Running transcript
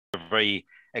very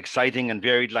exciting and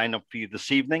varied lineup for you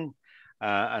this evening.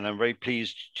 And I'm very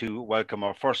pleased to welcome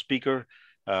our first speaker,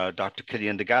 Dr.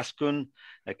 Cillian De Gascun.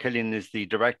 Cillian is the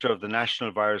director of the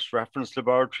National Virus Reference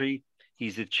Laboratory.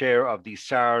 He's the chair of the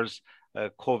SARS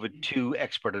COVID-2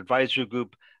 Expert Advisory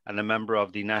Group and a member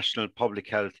of the National Public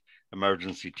Health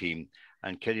Emergency Team.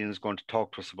 And Cillian is going to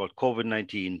talk to us about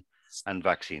COVID-19 and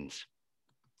vaccines.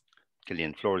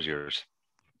 Cillian, floor is yours.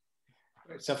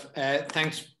 Great stuff.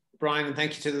 Thanks, Brian, and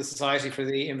thank you to the Society for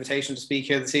the invitation to speak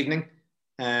here this evening.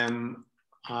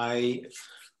 I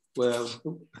will,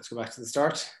 let's go back to the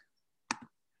start.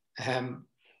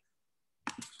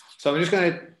 So I'm just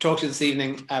going to talk to you this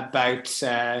evening about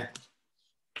SARS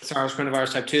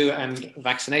coronavirus type 2 and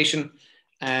vaccination.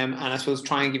 And I suppose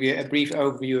try and give you a brief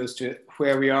overview as to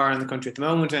where we are in the country at the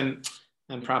moment and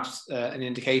perhaps an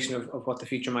indication of what the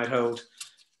future might hold.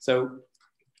 So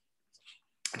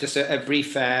just a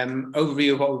brief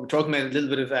overview of what we were talking about, a little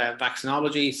bit of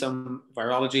vaccinology, some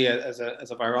virology. As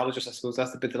a virologist, I suppose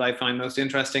that's the bit that I find most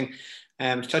interesting.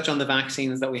 To touch on the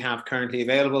vaccines that we have currently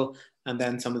available and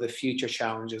then some of the future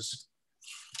challenges.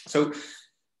 So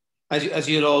as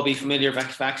you'll all be familiar,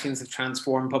 vaccines have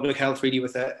transformed public health really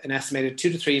with an estimated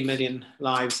 2 to 3 million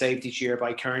lives saved each year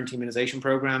by current immunization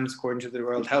programs, according to the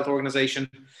World Health Organization,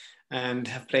 and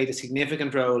have played a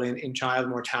significant role in child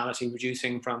mortality,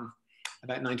 reducing from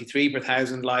about 93 per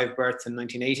thousand live births in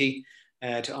 1980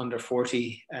 to under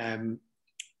 40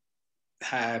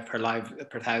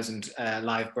 per thousand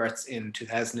live births in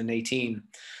 2018.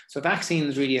 So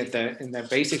vaccines really in their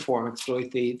basic form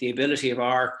exploit the ability of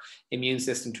our immune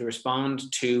system to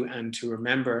respond to and to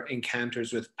remember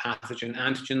encounters with pathogen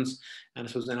antigens. And I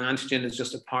suppose an antigen is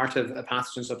just a part of a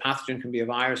pathogen. So a pathogen can be a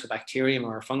virus, a bacterium,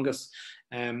 or a fungus.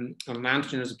 And an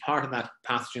antigen is a part of that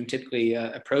pathogen, typically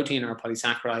a protein or a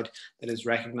polysaccharide that is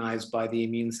recognized by the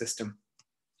immune system.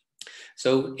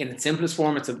 So in its simplest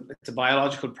form, it's a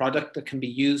biological product that can be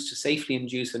used to safely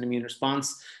induce an immune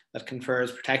response that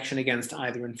confers protection against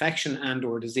either infection and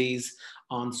or disease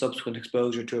on subsequent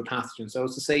exposure to a pathogen. So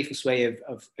it's the safest way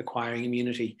of acquiring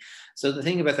immunity. So the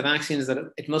thing about the vaccine is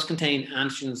that it must contain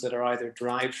antigens that are either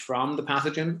derived from the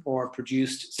pathogen or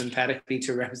produced synthetically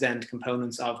to represent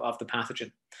components of the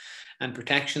pathogen. And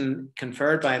protection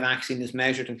conferred by a vaccine is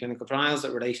measured in clinical trials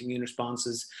that relate immune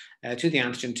responses to the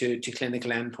antigen to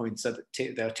clinical endpoints. So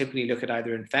they'll typically look at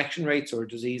either infection rates or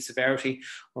disease severity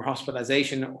or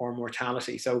hospitalization or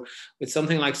mortality. So with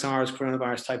something like SARS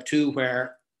coronavirus type 2,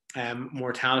 where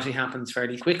mortality happens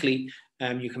fairly quickly,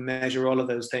 you can measure all of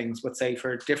those things. But say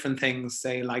for different things,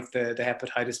 say like the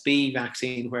hepatitis B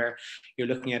vaccine, where you're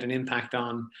looking at an impact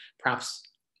on perhaps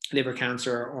liver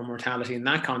cancer or mortality, in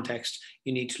that context,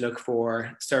 you need to look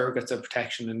for surrogates of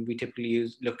protection, and we typically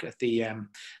look at the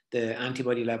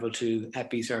antibody level to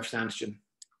Hep B surface antigen.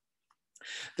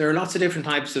 There are lots of different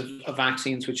types of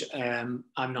vaccines, which I'm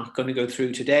not going to go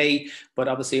through today, but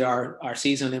obviously our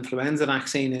seasonal influenza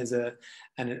vaccine is an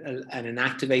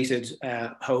inactivated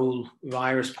whole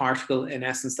virus particle, in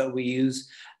essence, that we use.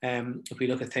 If we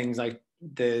look at things like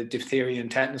the diphtheria and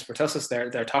tetanus pertussis,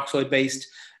 they're toxoid based.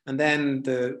 And then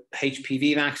the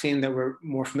HPV vaccine that we're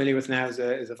more familiar with now is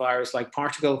a virus-like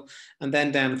particle. And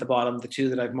then down at the bottom, the two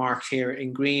that I've marked here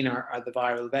in green are the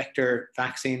viral vector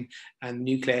vaccine and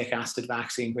nucleic acid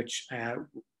vaccine, which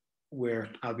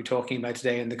I'll be talking about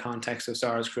today in the context of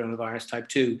SARS coronavirus type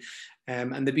 2.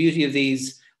 And the beauty of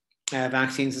these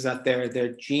vaccines is that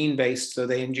they're gene-based, so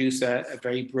they induce a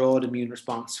very broad immune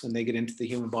response when they get into the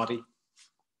human body.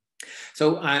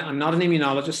 So I'm not an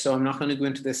immunologist, so I'm not going to go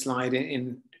into this slide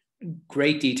in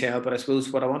great detail, but I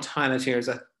suppose what I want to highlight here is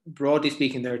that, broadly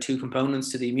speaking, there are two components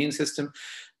to the immune system: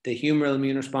 the humoral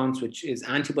immune response, which is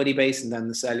antibody-based, and then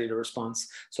the cellular response.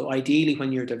 So ideally,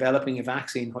 when you're developing a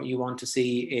vaccine, what you want to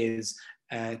see is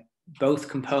both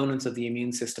components of the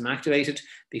immune system activated,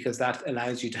 because that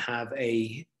allows you to have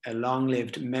a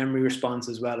long-lived memory response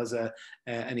as well as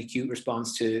an acute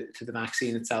response to the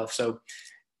vaccine itself. So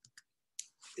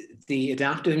the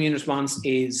adaptive immune response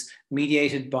is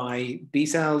mediated by B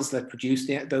cells that produce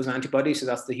those antibodies. So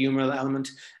that's the humoral element,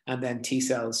 and then T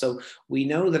cells. So we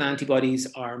know that antibodies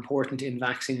are important in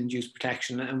vaccine-induced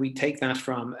protection, and we take that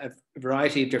from a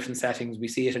variety of different settings. We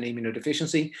see it in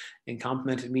immunodeficiency, in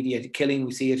complement-mediated killing.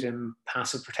 We see it in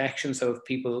passive protection. So if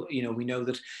people, we know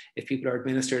that if people are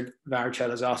administered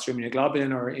varicella zoster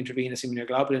immunoglobulin or intravenous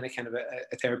immunoglobulin, it can have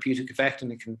a therapeutic effect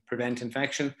and it can prevent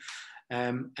infection.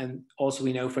 And also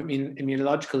we know from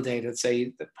immunological data that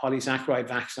say that polysaccharide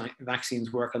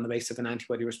vaccines work on the basis of an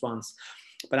antibody response.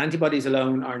 But antibodies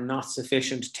alone are not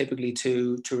sufficient typically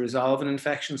to resolve an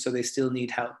infection, so they still need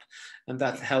help. And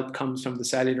that help comes from the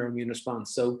cellular immune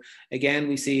response. So again,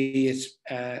 we see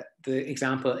it, the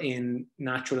example in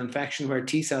natural infection where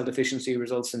T cell deficiency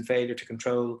results in failure to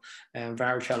control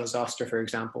varicella zoster, for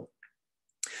example.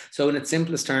 So in its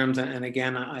simplest terms, and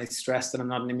again, I stress that I'm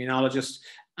not an immunologist,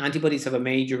 antibodies have a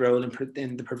major role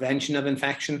in the prevention of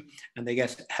infection, and they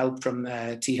get help from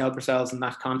T helper cells in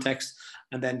that context.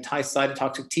 And then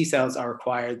cytotoxic T cells are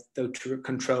required, though, to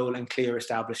control and clear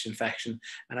established infection.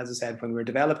 And as I said, when we're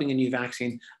developing a new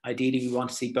vaccine, ideally we want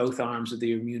to see both arms of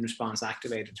the immune response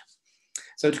activated.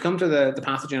 So to come to the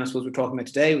pathogen, I suppose we're talking about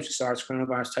today, which is SARS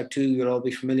coronavirus type 2, you'll all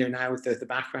be familiar now with the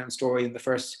background story and the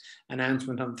first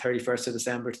announcement on the 31st of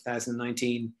December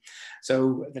 2019.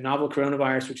 So the novel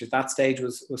coronavirus, which at that stage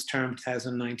was termed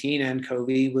 2019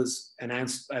 nCoV, was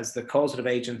announced as the causative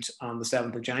agent on the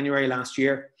 7th of January last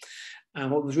year. And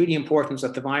what was really important was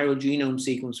that the viral genome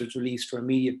sequence was released for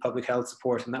immediate public health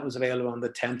support, and that was available on the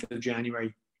 10th of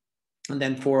January. And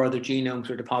then 4 other genomes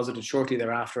were deposited shortly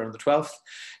thereafter on the 12th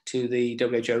to the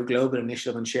WHO Global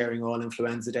Initiative on Sharing All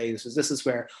Influenza Data. So this is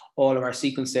where all of our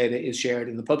sequence data is shared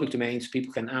in the public domain so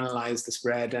people can analyze the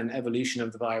spread and evolution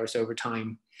of the virus over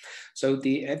time. So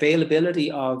the availability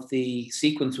of the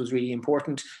sequence was really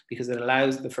important because it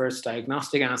allows the first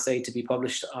diagnostic assay to be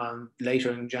published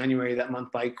later in January that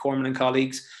month by Corman and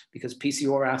colleagues, because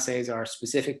PCR assays are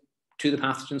specific to the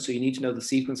pathogen, so you need to know the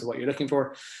sequence of what you're looking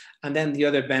for. And then the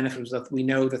other benefit was that we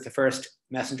know that the first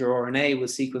messenger RNA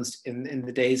was sequenced in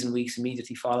the days and weeks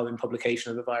immediately following publication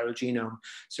of the viral genome.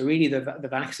 So really the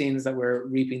vaccines that we're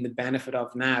reaping the benefit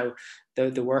of now,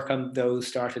 the work on those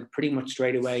started pretty much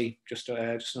straight away, just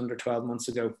under 12 months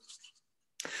ago.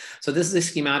 So this is a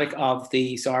schematic of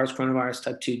the SARS coronavirus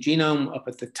type 2 genome up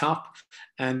at the top.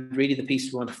 And really the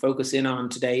piece we want to focus in on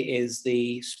today is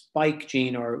the spike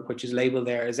gene, which is labeled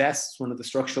there as S, it's one of the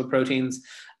structural proteins.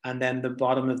 And then the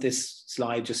bottom of this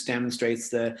slide just demonstrates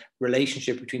the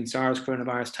relationship between SARS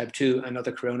coronavirus type 2 and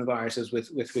other coronaviruses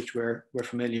with which we're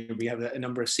familiar. We have a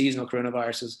number of seasonal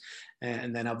coronaviruses.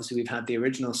 And then obviously we've had the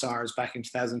original SARS back in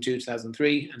 2002,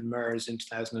 2003, and MERS in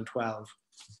 2012.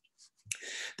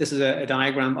 This is a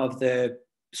diagram of the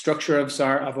structure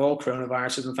of all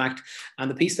coronaviruses, in fact,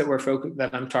 and the piece that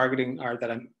I'm targeting, or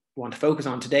that I want to focus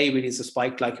on today, really is the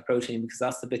spike glycoprotein, because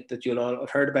that's the bit that you'll all have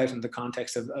heard about in the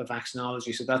context of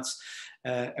vaccinology. So that's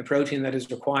a protein that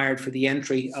is required for the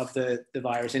entry of the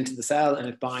virus into the cell, and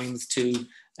it binds to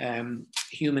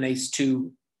human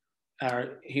ACE2,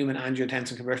 our human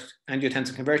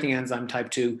angiotensin converting enzyme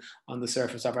type 2 on the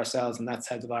surface of our cells, and that's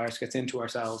how the virus gets into our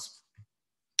cells.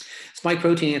 Spike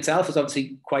protein itself is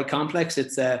obviously quite complex.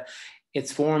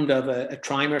 It's formed of a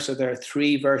trimer, so there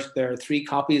are three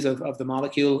copies of the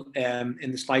molecule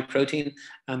in the spike protein,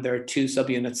 and there are 2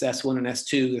 subunits, S1 and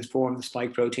S2, that form the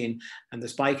spike protein. And the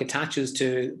spike attaches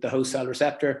to the host cell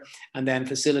receptor and then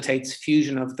facilitates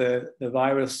fusion of the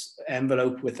virus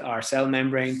envelope with our cell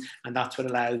membrane, and that's what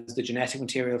allows the genetic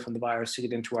material from the virus to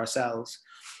get into our cells.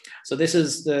 So this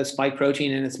is the spike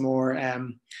protein in its more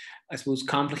I suppose,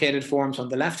 complicated forms. On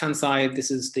the left-hand side,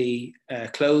 this is the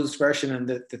closed version, and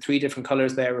the 3 different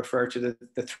colors there refer to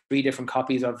the 3 different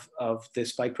copies of the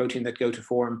spike protein that go to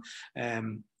form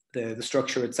the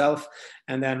structure itself.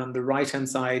 And then on the right-hand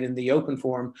side, in the open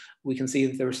form, we can see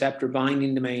that the receptor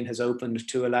binding domain has opened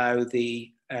to allow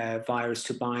the virus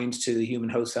to bind to the human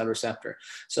host cell receptor.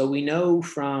 So we know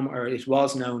or it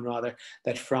was known rather,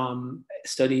 that from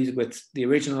studies with the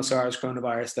original SARS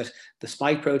coronavirus, that the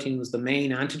spike protein was the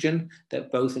main antigen,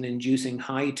 that both in inducing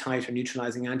high titer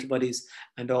neutralizing antibodies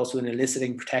and also in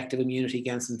eliciting protective immunity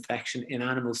against infection in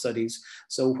animal studies.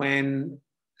 So when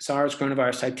SARS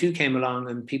coronavirus type 2 came along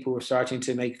and people were starting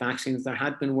to make vaccines, there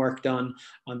had been work done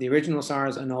on the original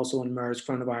SARS and also on MERS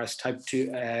coronavirus type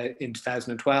 2 in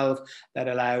 2012 that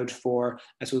allowed for,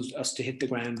 I suppose, us to hit the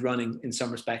ground running in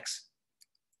some respects.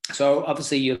 So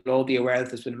obviously you'll all be aware that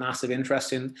there's been massive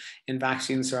interest in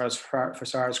vaccines for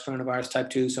SARS coronavirus type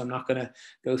 2, so I'm not going to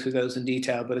go through those in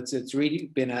detail, but it's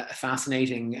really been a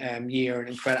fascinating year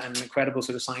and an incredible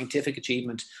sort of scientific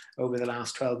achievement over the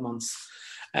last 12 months.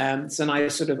 It's a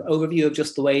nice sort of overview of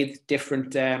just the way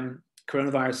different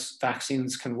coronavirus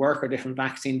vaccines can work, or different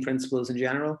vaccine principles in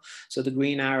general. So the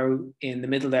green arrow in the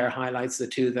middle there highlights the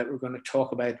 2 that we're going to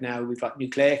talk about now. We've got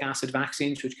nucleic acid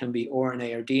vaccines, which can be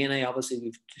RNA or DNA. Obviously,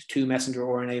 we've 2 messenger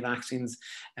RNA vaccines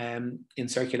in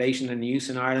circulation and use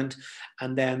in Ireland.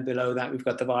 And then below that, we've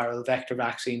got the viral vector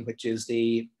vaccine, which is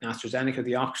the AstraZeneca,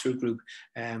 the Oxford group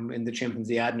in the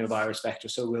chimpanzee adenovirus vector.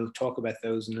 So we'll talk about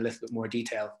those in a little bit more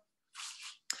detail.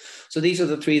 So these are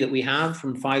the three that we have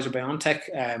from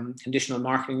Pfizer-BioNTech. Conditional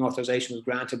marketing authorization was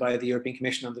granted by the European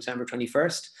Commission on December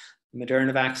 21st. The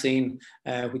Moderna vaccine,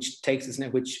 which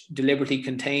deliberately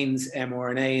contains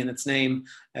mRNA in its name,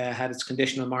 had its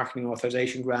conditional marketing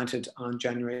authorization granted on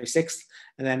January 6th.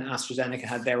 And then AstraZeneca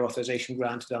had their authorization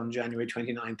granted on January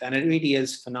 29th. And it really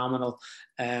is phenomenal,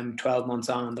 12 months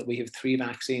on, that we have three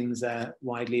vaccines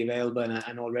widely available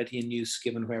and already in use,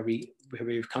 given where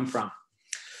we've come from.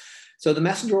 So the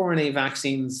messenger RNA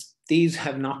vaccines, these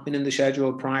have not been in the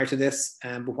schedule prior to this,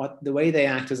 but the way they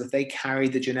act is that they carry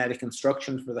the genetic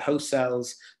instructions for the host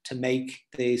cells to make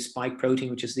the spike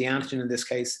protein, which is the antigen in this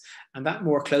case, and that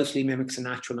more closely mimics a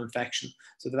natural infection.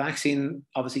 So the vaccine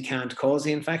obviously can't cause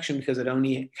the infection because it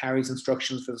only carries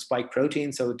instructions for the spike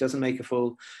protein, so it doesn't make a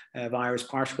full virus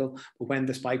particle. But when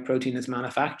the spike protein is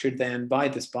manufactured then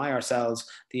by our cells,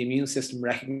 the immune system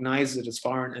recognizes it as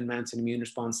foreign and mounts an immune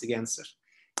response against it.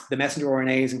 The messenger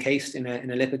RNA is encased in a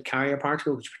lipid carrier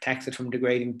particle, which protects it from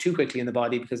degrading too quickly in the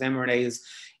body, because mRNA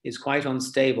is quite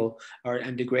unstable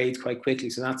and degrades quite quickly.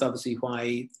 So that's obviously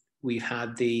why we've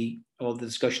had all the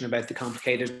discussion about the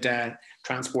complicated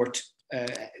transport,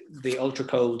 the ultra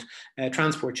cold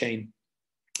transport chain.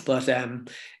 But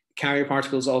carrier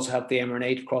particles also help the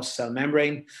mRNA to cross the cell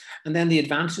membrane. And then the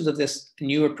advantages of this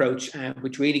new approach,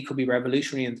 which really could be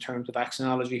revolutionary in terms of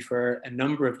vaccinology for a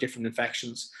number of different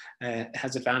infections,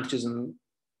 has advantages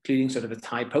including sort of its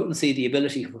high potency, the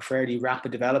ability for fairly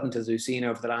rapid development, as we've seen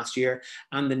over the last year,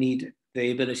 and the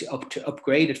ability to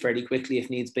upgrade it fairly quickly if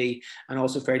needs be, and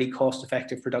also fairly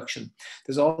cost-effective production.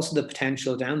 There's also the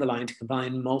potential down the line to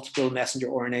combine multiple messenger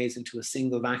RNAs into a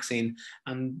single vaccine,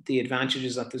 and the advantage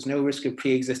is that there's no risk of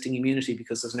pre-existing immunity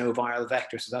because there's no viral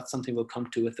vector, so that's something we'll come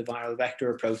to with the viral vector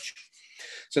approach.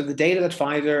 So the data that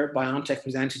Pfizer-BioNTech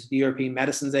presented to the European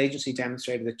Medicines Agency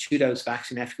demonstrated a two-dose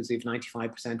vaccine efficacy of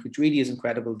 95%, which really is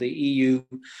incredible. The EU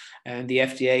and the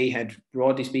FDA had,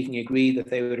 broadly speaking, agreed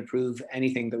that they would approve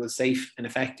anything that was safe and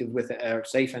effective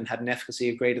safe and had an efficacy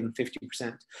of greater than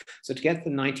 50%. So to get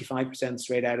the 95%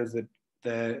 straight out of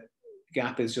the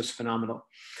gap is just phenomenal.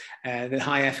 The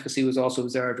high efficacy was also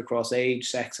observed across age,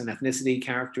 sex, and ethnicity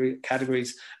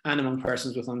categories, and among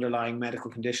persons with underlying medical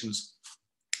conditions.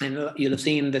 And you'll have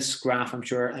seen this graph, I'm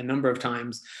sure, a number of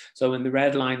times. So in the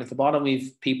red line at the bottom,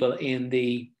 we've people in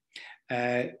the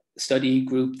study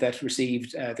group that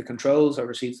received the controls or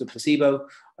received the placebo,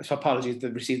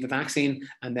 that received the vaccine.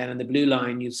 And then in the blue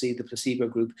line, you'll see the placebo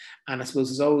group. And I suppose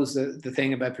it's always the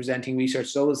thing about presenting research.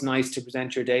 It's always nice to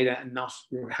present your data and not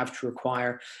have to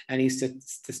require any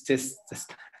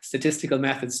statistical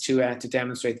methods to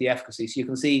demonstrate the efficacy. So you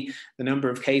can see the number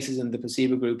of cases in the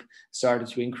placebo group started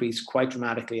to increase quite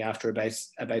dramatically after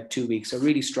about 2 weeks. So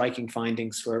really striking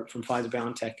findings from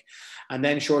Pfizer-BioNTech. And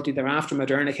then shortly thereafter,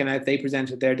 Moderna came out. They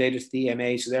presented their data to the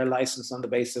EMA, so they're licensed on the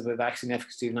basis of a vaccine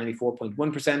efficacy of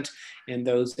 94.1% in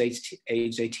those aged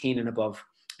 18 and above.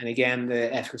 And again,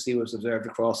 the efficacy was observed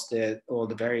across all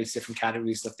the various different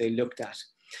categories that they looked at.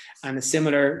 And a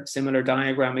similar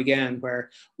diagram again, where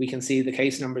we can see the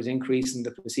case numbers increase in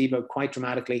the placebo quite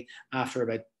dramatically after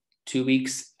about 2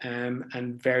 weeks,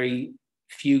 and very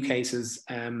few cases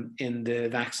in the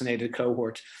vaccinated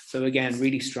cohort. So again,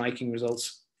 really striking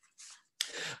results.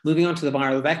 Moving on to the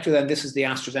viral vector, then this is the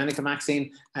AstraZeneca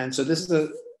vaccine. And so this is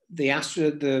the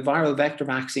viral vector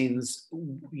vaccines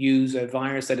use a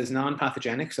virus that is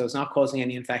non-pathogenic, so it's not causing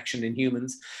any infection in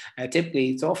humans. Typically,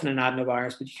 it's often an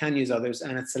adenovirus, but you can use others,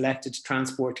 and it's selected to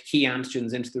transport key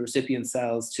antigens into the recipient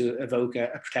cells to evoke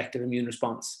a protective immune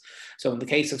response. So in the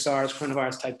case of SARS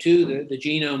coronavirus type 2, the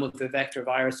genome of the vector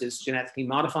virus is genetically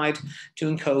modified to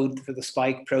encode for the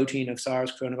spike protein of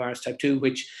SARS coronavirus type 2,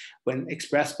 which, when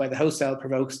expressed by the host cell,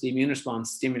 provokes the immune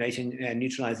response, stimulating and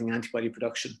neutralizing antibody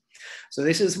production. So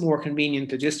this is more convenient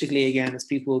logistically, again, as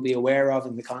people will be aware of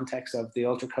in the context of the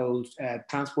ultra-cold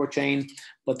transport chain,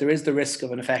 but there is the risk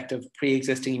of an effect of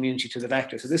pre-existing immunity to the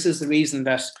vector. So this is the reason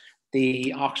that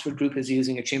the Oxford group is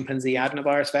using a chimpanzee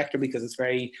adenovirus vector, because there's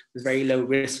very low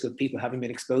risk of people having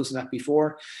been exposed to that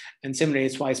before. And similarly,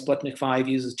 it's why Sputnik 5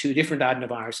 uses 2 different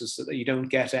adenoviruses, so that you don't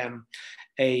get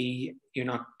you're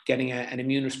not getting an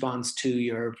immune response to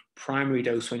your primary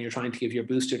dose when you're trying to give your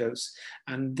booster dose.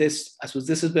 And this, I suppose,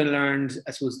 this has been learned,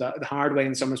 I suppose, the hard way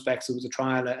in some respects. There was a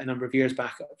trial a number of years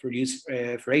back for use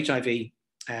for HIV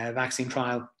vaccine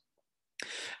trial,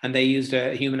 and they used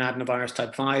a human adenovirus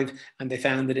type 5, and they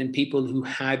found that in people who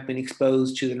had been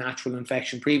exposed to the natural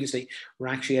infection previously were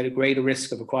actually at a greater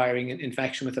risk of acquiring an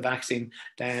infection with the vaccine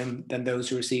than those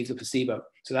who received the placebo.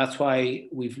 So that's why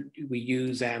we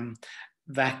use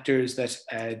vectors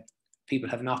that people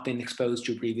have not been exposed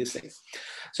to previously.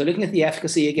 So looking at the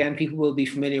efficacy, again, people will be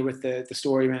familiar with the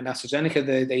story around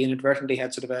AstraZeneca. They inadvertently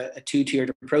had sort of a two-tiered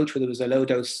approach where there was a low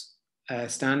dose,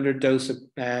 standard dose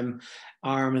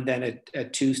arm, and then a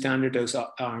 2 standard dose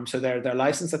arm. So their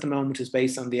license at the moment is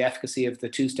based on the efficacy of the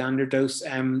 2 standard dose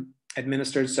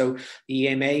administered. So the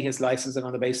EMA has licensed it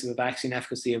on the basis of a vaccine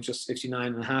efficacy of just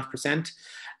 59.5%.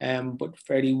 But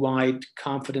fairly wide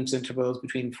confidence intervals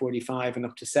between 45 and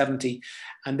up to 70.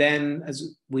 And then,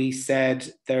 as we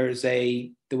said, there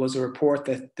was a report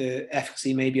that the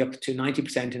efficacy may be up to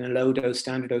 90% in a low dose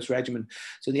standard dose regimen.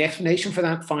 So the explanation for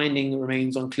that finding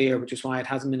remains unclear, which is why it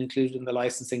hasn't been included in the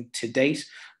licensing to date.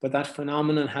 But that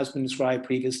phenomenon has been described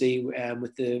previously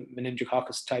with the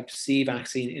meningococcus type C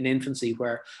vaccine in infancy,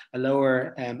 where a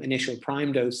lower initial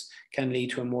prime dose can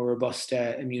lead to a more robust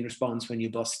immune response when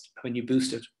you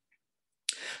boost it.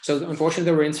 So unfortunately,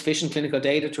 there were insufficient clinical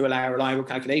data to allow a reliable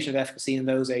calculation of efficacy in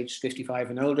those aged 55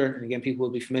 and older. And again, people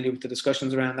will be familiar with the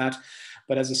discussions around that.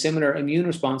 But as a similar immune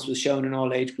response was shown in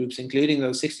all age groups, including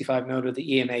those 65 and older,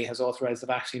 the EMA has authorized the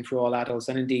vaccine for all adults.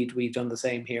 And indeed, we've done the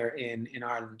same here in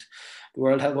Ireland. The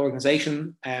World Health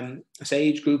Organization, this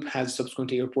age group, has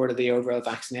subsequently reported the overall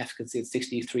vaccine efficacy at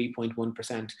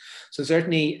 63.1%. So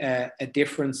certainly a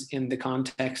difference in the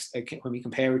context when we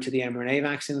compare it to the mRNA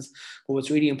vaccines. But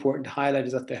what's really important to highlight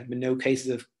is that there have been no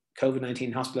cases of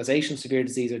COVID-19 hospitalization, severe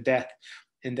disease, or death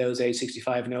in those age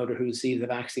 65 and older who received the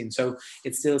vaccine. So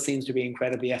it still seems to be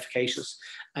incredibly efficacious.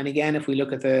 And again, if we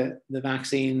look at the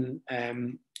vaccine,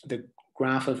 the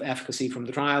graph of efficacy from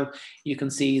the trial, you can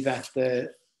see that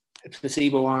the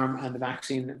placebo arm and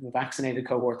the vaccinated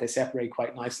cohort, they separate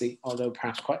quite nicely, although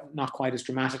perhaps not quite as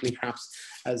dramatically perhaps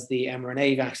as the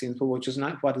mRNA vaccines. But what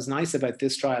is nice about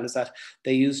this trial is that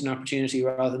they used an opportunity,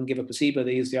 rather than give a placebo,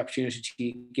 they used the opportunity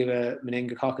to give a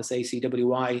meningococcus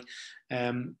ACWY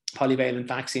polyvalent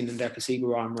vaccine in their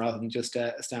placebo arm rather than just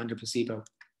a standard placebo.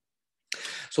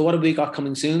 So what have we got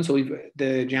coming soon? So we've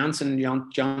the Johnson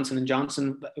 &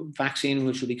 Johnson vaccine,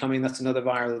 which will be coming. That's another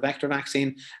viral vector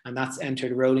vaccine, and that's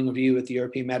entered a rolling review with the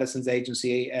European Medicines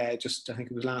Agency just, I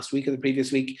think it was last week or the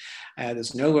previous week.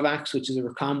 There's Novavax, which is a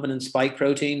recombinant spike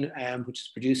protein, which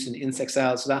is produced in insect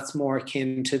cells. So that's more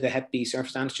akin to the Hep B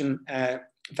surface antigen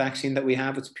vaccine that we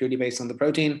have. It's purely based on the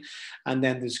protein. And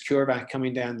then there's CureVac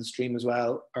coming down the stream as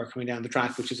well, or coming down the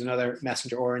track, which is another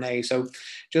messenger RNA. So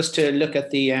just to look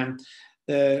at the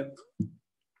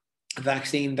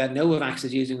vaccine that Novavax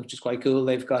is using, which is quite cool.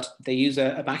 They use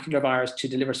a baculovirus to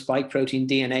deliver spike protein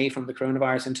DNA from the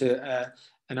coronavirus into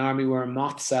an armyworm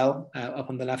moth cell up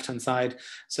on the left-hand side.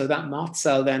 So that moth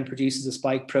cell then produces the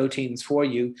spike proteins for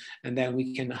you, and then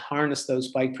we can harness those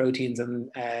spike proteins and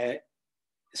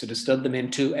sort of stud them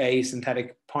into a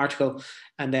synthetic particle,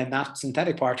 and then that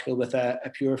synthetic particle with a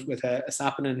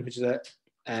saponin, which is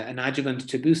an adjuvant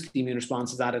to boost the immune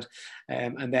response, is added,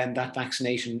 and then that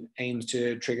vaccination aims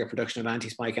to trigger production of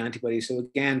anti-spike antibodies. So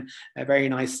again, a very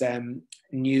nice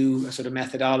new sort of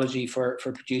methodology for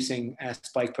producing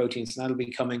spike proteins, and that'll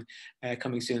be coming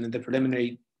soon. And the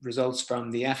preliminary results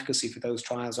from the efficacy for those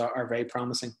trials are very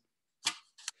promising.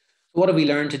 What have we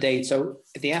learned to date? So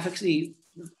the efficacy.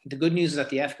 The good news is that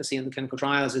the efficacy in the clinical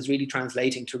trials is really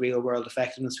translating to real world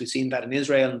effectiveness. We've seen that in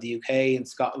Israel, in the UK, in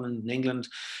Scotland, in England,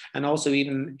 and also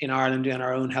even in Ireland in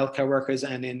our own healthcare workers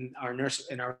and in our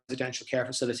residential care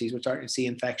facilities. We're starting to see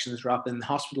infections drop in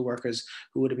hospital workers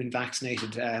who would have been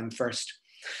vaccinated first.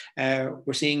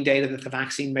 We're seeing data that the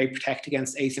vaccine may protect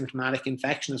against asymptomatic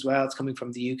infection as well. It's coming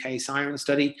from the UK Siren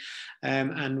study.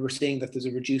 And we're seeing that there's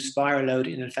a reduced viral load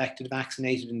in infected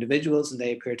vaccinated individuals, and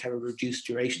they appear to have a reduced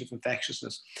duration of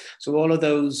infectiousness. So all of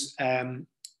those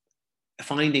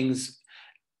findings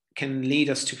can lead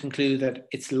us to conclude that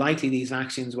it's likely these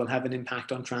vaccines will have an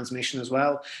impact on transmission as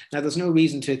well. Now, there's no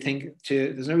reason to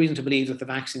believe that the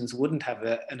vaccines wouldn't have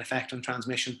an effect on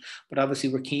transmission, but obviously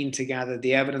we're keen to gather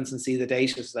the evidence and see the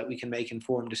data so that we can make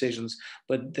informed decisions.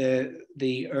 But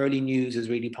the early news is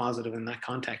really positive in that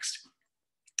context.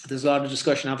 There's a lot of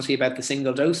discussion, obviously, about the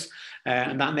single dose,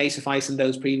 and that may suffice in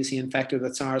those previously infected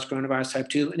with SARS coronavirus type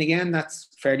 2. And again, that's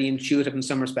fairly intuitive in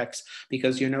some respects,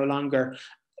 because you're no longer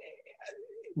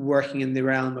working in the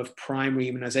realm of primary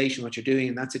immunization. What you're doing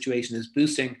in that situation is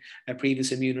boosting a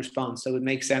previous immune response. So it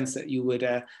makes sense that you would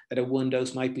that a one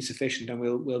dose might be sufficient, and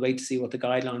we'll wait to see what the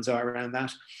guidelines are around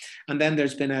that. And then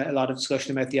there's been a lot of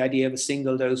discussion about the idea of a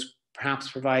single dose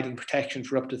perhaps providing protection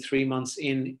for up to 3 months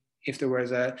if there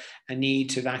was a need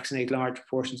to vaccinate large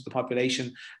proportions of the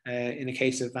population in a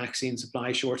case of vaccine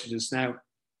supply shortages. Now,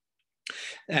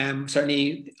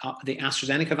 Certainly, the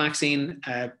AstraZeneca vaccine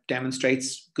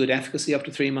demonstrates good efficacy up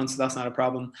to 3 months, so that's not a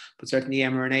problem. But certainly,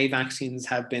 mRNA vaccines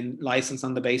have been licensed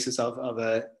on the basis of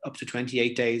up to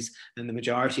 28 days, and the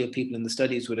majority of people in the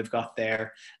studies would have got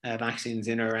their vaccines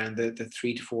in around the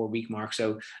 3 to 4 week mark.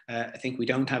 So I think we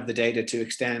don't have the data to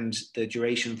extend the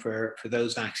duration for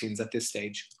those vaccines at this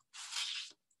stage.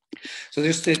 So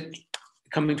just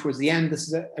coming towards the end, this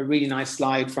is a really nice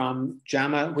slide from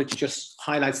JAMA, which just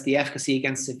highlights the efficacy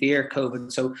against severe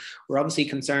COVID. So we're obviously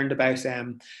concerned about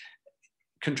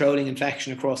controlling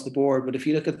infection across the board. But if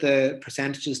you look at the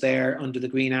percentages there under the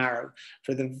green arrow,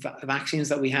 for the vaccines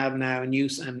that we have now in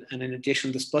use, and in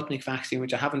addition, the Sputnik vaccine,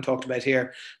 which I haven't talked about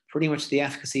here, pretty much the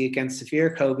efficacy against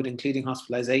severe COVID, including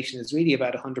hospitalization, is really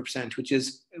about 100%, which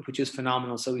is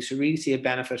phenomenal. So we should really see a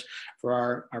benefit for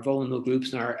our vulnerable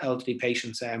groups and our elderly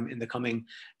patients in the coming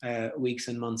weeks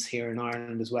and months here in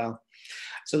Ireland as well.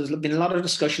 So there's been a lot of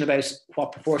discussion about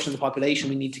what proportion of the population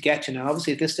we need to get to. Now,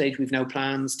 obviously, at this stage, we've no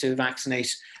plans to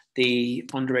vaccinate the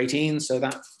under 18. So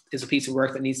that is a piece of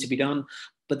work that needs to be done.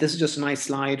 But this is just a nice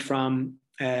slide from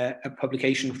a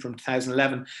publication from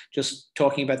 2011, just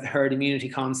talking about the herd immunity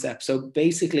concept. So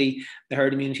basically, the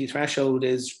herd immunity threshold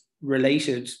is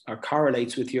related or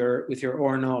correlates with your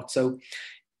R0. So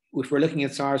if we're looking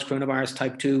at SARS coronavirus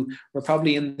type 2, we're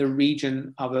probably in the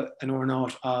region of an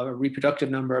R0, a reproductive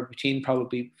number between,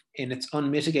 probably in an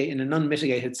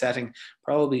unmitigated setting,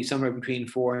 probably somewhere between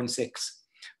 4 and 6,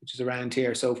 which is around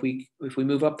here. So if we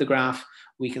move up the graph,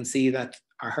 we can see that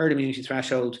our herd immunity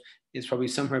threshold is probably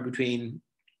somewhere between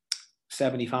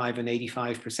 75 and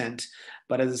 85%.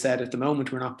 But as I said, at the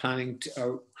moment, we're not planning to,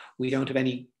 or we don't have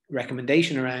any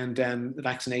recommendation around the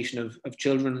vaccination of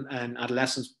children and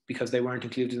adolescents because they weren't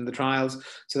included in the trials.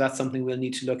 So that's something we'll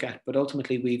need to look at. But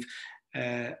ultimately,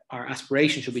 our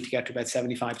aspiration should be to get to about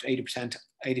 75 to 80%,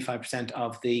 85%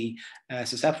 of the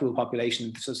susceptible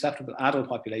population, the susceptible adult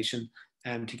population,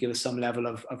 to give us some level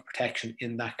of protection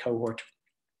in that cohort.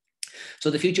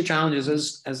 So the future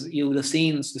challenges, as you will have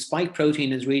seen, the spike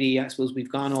protein is really, I suppose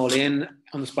we've gone all in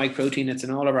on the spike protein. It's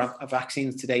in all of our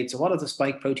vaccines to date. So what are the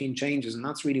spike protein changes? And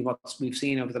that's really what we've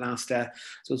seen over the last, so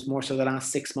it's more so the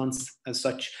last 6 months as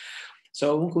such.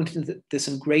 So I won't go into this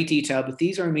in great detail, but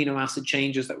these are amino acid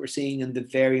changes that we're seeing in the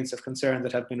variants of concern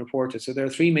that have been reported. So there are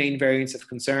 3 main variants of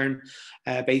concern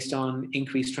based on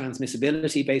increased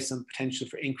transmissibility, based on potential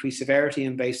for increased severity,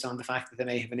 and based on the fact that they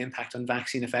may have an impact on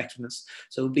vaccine effectiveness.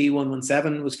 So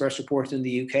B117 was first reported in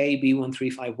the UK,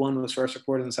 B1351 was first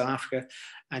reported in South Africa,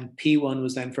 and P1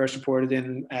 was then first reported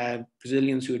in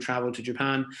Brazilians who had traveled to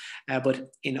Japan.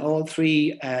 But in all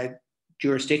 3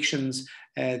 jurisdictions,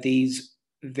 these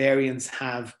variants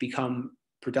have become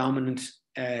predominant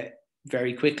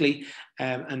very quickly,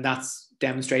 and that's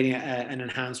demonstrating an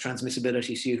enhanced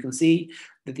transmissibility. So you can see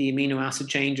that the amino acid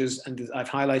changes, and I've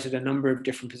highlighted a number of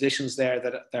different positions there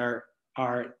that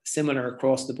are similar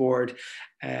across the board,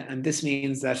 and this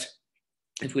means that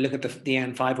if we look at the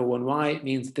N501Y, it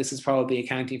means that this is probably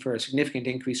accounting for a significant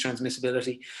increased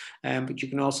transmissibility, but you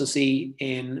can also see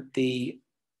in the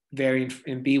variant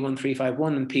in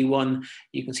B1351 and P1,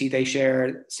 you can see they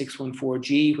share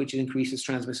 614G, which increases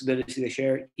transmissibility. They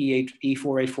share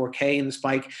E484K in the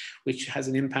spike, which has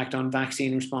an impact on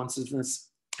vaccine responsiveness,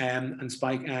 and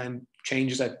spike and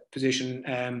changes at position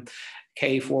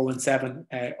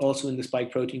K417, also in the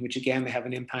spike protein, which again, they have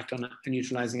an impact on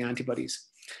neutralizing antibodies.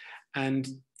 And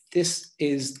this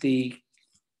is the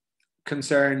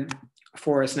concern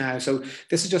for us now. So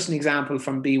this is just an example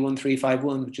from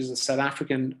B1351, which is a South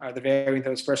African, or the variant that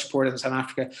was first reported in South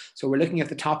Africa. So we're looking at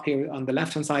the top here on the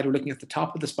left-hand side, we're looking at the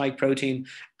top of the spike protein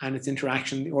and its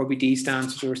interaction. The RBD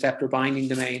stands for the receptor binding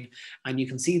domain. And you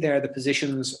can see there the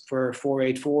positions for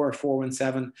 484,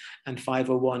 417, and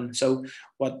 501. So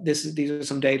these are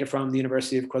some data from the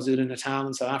University of KwaZulu-Natal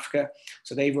in South Africa.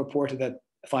 So they've reported that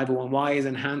 501Y is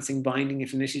enhancing binding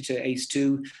affinity to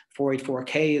ACE2,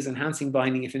 484K is enhancing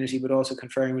binding affinity, but also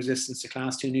conferring resistance to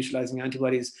class 2 neutralizing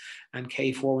antibodies, and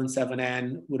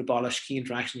K417N would abolish key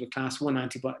interactions with class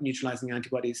 1 neutralizing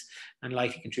antibodies and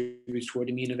likely contributes toward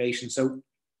immune evasion. So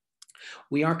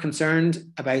we are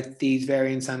concerned about these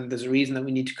variants, and there's a reason that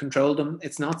we need to control them.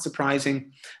 It's not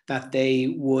surprising that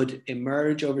they would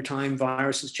emerge over time.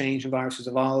 Viruses change and viruses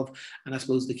evolve. And I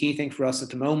suppose the key thing for us at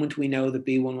the moment, we know that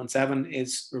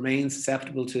B117 remains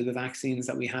susceptible to the vaccines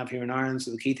that we have here in Ireland.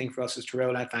 So the key thing for us is to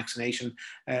roll out vaccination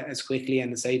as quickly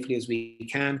and as safely as we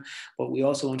can. But we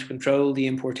also want to control the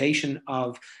importation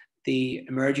of the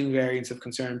emerging variants of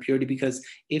concern, purely because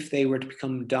if they were to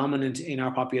become dominant in our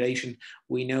population,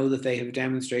 we know that they have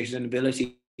demonstrated an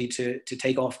ability to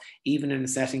take off even in a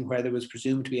setting where there was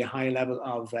presumed to be a high level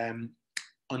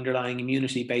underlying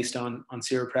immunity based on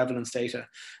seroprevalence data.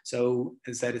 So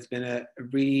as I said, it's been a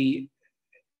really,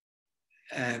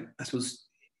 I suppose,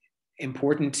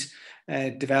 important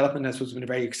development. I suppose it's been a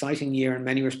very exciting year in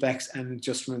many respects, and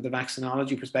just from the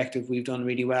vaccinology perspective, we've done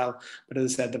really well. But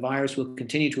as I said, the virus will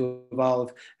continue to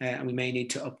evolve, and we may need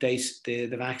to update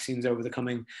the vaccines over the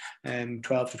coming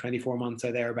 12 to 24 months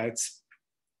or thereabouts.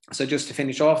 So just to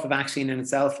finish off, the vaccine in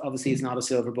itself obviously is not a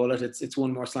silver bullet. It's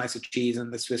one more slice of cheese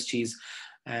on the Swiss cheese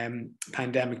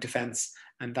pandemic defense,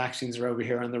 and vaccines are over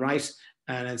here on the right.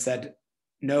 And as I said,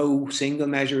 no single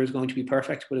measure is going to be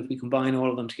perfect, but if we combine all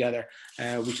of them together,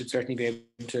 we should certainly be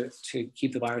able to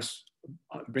keep the virus,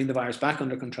 bring the virus back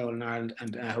under control in Ireland,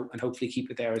 and hopefully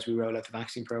keep it there as we roll out the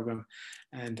vaccine program.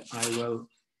 And I will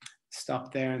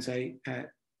stop there and say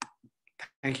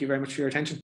thank you very much for your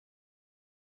attention.